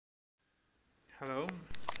Hello,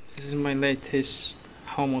 this is my latest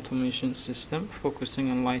home automation system focusing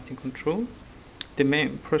on lighting control. The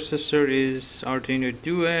main processor is Arduino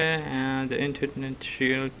DUE and the internet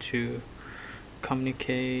shield to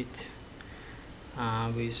communicate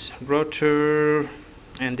with router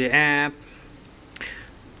and the app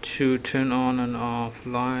to turn on and off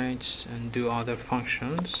lights and do other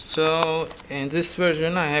functions. So in this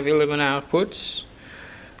version I have 11 outputs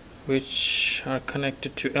which are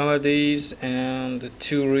connected to LEDs and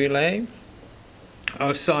 2 relay.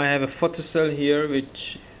 Also I have a photocell here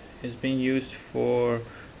which is being used for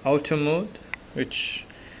auto mode, which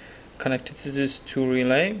connected to this 2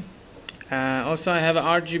 relay. Also I have an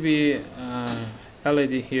RGB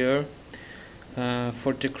LED here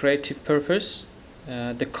for decorative purpose.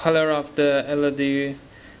 The color of the LED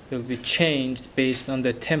will be changed based on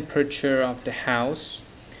the temperature of the house,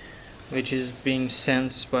 which is being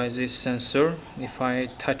sensed by this sensor. If I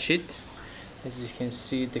touch it, as you can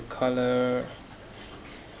see, the color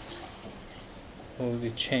will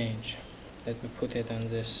be changed. Let me put it on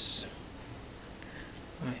this.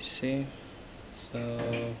 I see.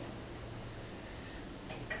 So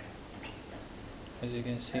as you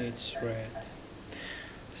can see, it's red.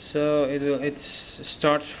 So it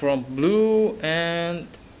starts from blue and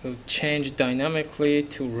will change dynamically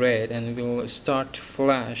to red and will start to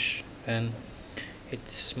flash and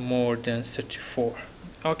it's more than 34.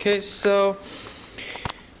 Okay, so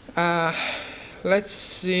let's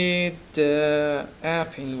see the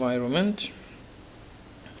app environment.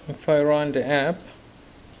 If I run the app,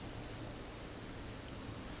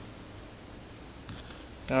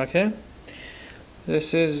 okay,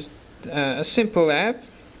 this is a simple app.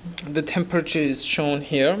 The temperature is shown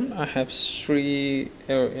here. I have 3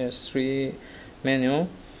 areas, 3 menu.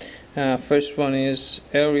 First one is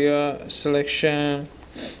area selection,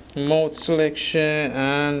 mode selection,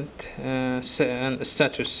 and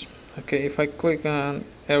status. Okay, if I click on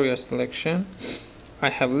area selection, I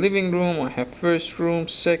have living room, I have first room,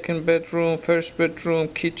 second bedroom, first bedroom,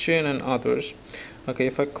 kitchen, and others. Okay,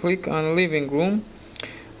 if I click on living room,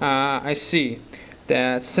 I see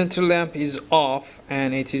that center lamp is off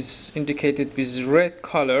and it is indicated with red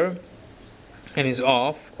color and is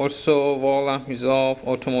off. Also wall lamp is off,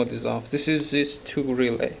 auto mode is off. This is this 2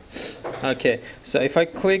 relay. Okay, so if I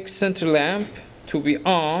click center lamp to be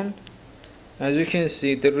on, as you can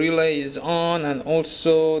see the relay is on and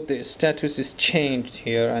also the status is changed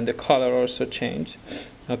here and the color also changed.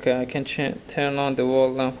 Okay, I can turn on the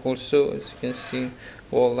wall lamp also. As you can see,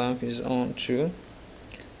 wall lamp is on too.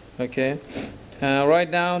 Okay, right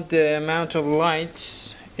now the amount of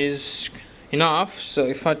lights is enough, so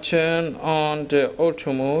if I turn on the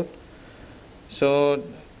auto mode, so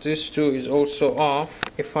this 2 is also off.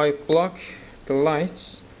 If I block the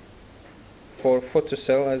lights for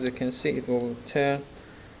photocell, as you can see, it will turn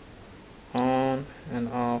on and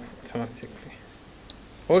off automatically.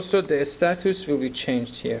 Also the status will be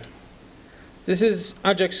changed here. This is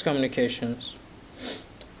Ajax communications.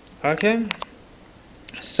 Okay,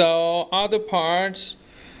 so other parts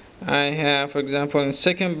I have, for example, in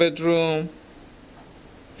second bedroom.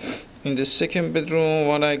 In the second bedroom,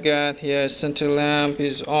 what I got here, center lamp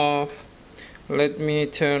is off. Let me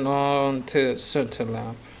turn on the center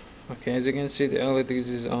lamp. Okay, as you can see, the LEDs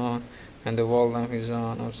is on and the wall lamp is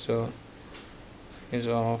on, also is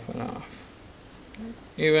off and off.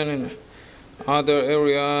 Even in other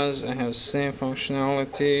areas I have same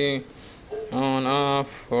functionality, on off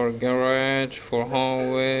for garage, for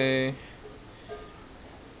hallway,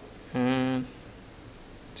 and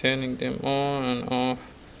turning them on and off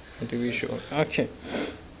to be sure. Okay,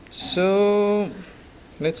 so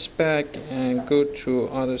let's back and go to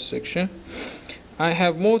other section. I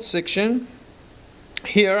have mode section.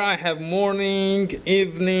 Here I have morning,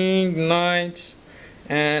 evening, night,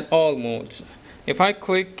 and all modes. If I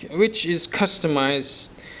click, which is customized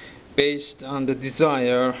based on the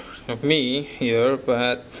desire of me here,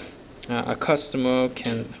 but a customer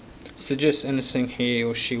can suggest anything he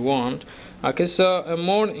or she want. Okay, so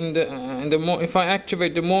if I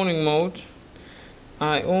activate the morning mode,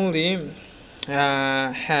 I only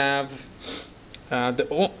have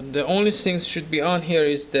the only things should be on here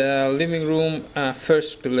is the living room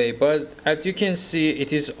first relay, but as you can see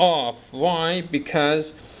it is off. Why?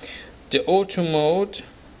 Because the auto mode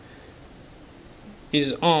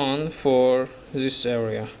is on for this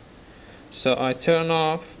area. So I turn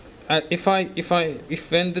off. If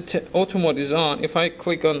when the auto mode is on, if I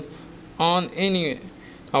click on any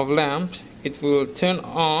of lamps, it will turn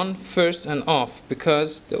on first and off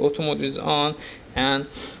because the auto mode is on and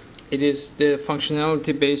it is the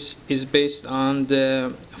functionality is based on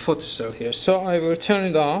the photocell here. So I will turn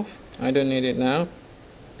it off I don't need it now.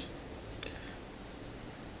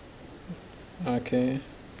 Okay,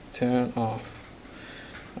 turn off.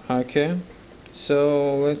 Okay,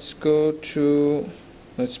 so let's back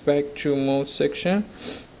to mode section.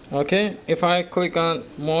 Okay, if I click on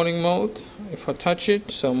morning mode, if I touch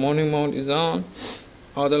it, so morning mode is on,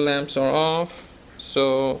 other lamps are off.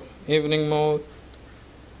 So evening mode,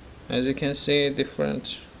 as you can see,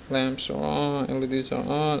 different lamps are on, LEDs are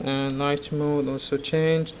on, and night mode also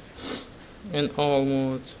changed, and all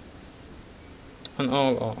mode and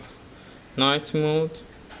all off. Night mode,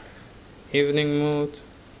 evening mode,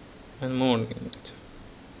 and morning mode.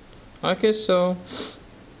 Okay, so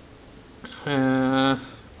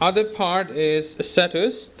other part is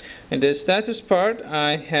status. In the status part,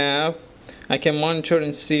 I can monitor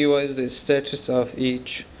and see what is the status of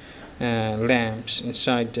each lamps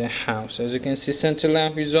inside the house. As you can see, center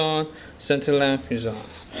lamp is on, center lamp is on.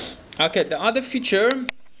 Okay, the other feature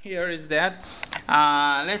here is that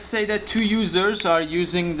let's say that two users are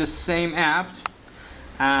using the same app.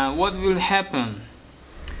 What will happen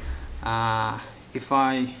if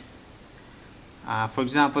I for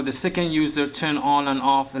example, the second user turn on and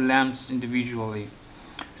off the lamps individually?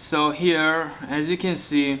 So here, as you can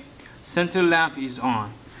see, center lamp is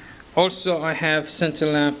on. Also, I have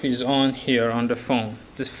center lamp is on here on the phone,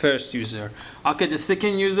 the first user. Okay, the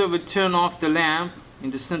second user will turn off the lamp in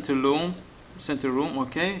the center room.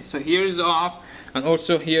 Okay, so here is off, and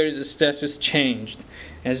also here is the status changed.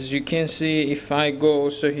 As you can see, if I go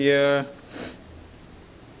also here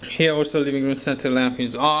also living room center lamp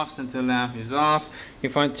is off, center lamp is off.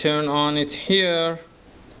 If I turn on it here,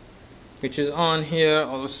 which is on here,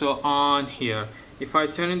 also on here. If I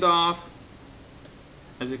turn it off,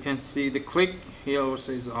 as you can see, the click here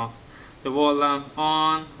also is off. The wall lamp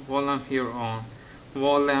on, wall lamp here on,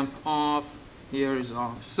 wall lamp off, here is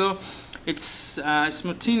off. So it's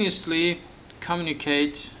simultaneously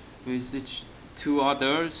communicate with each two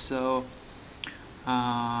others. So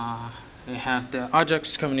we have the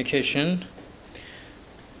Ajax communication,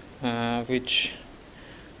 which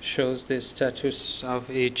shows the status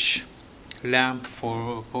of each lamp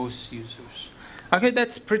for both users. Okay,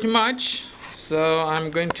 that's pretty much. So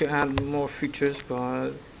I'm going to add more features,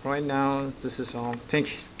 but right now this is all.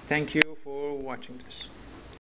 Thank you for watching this.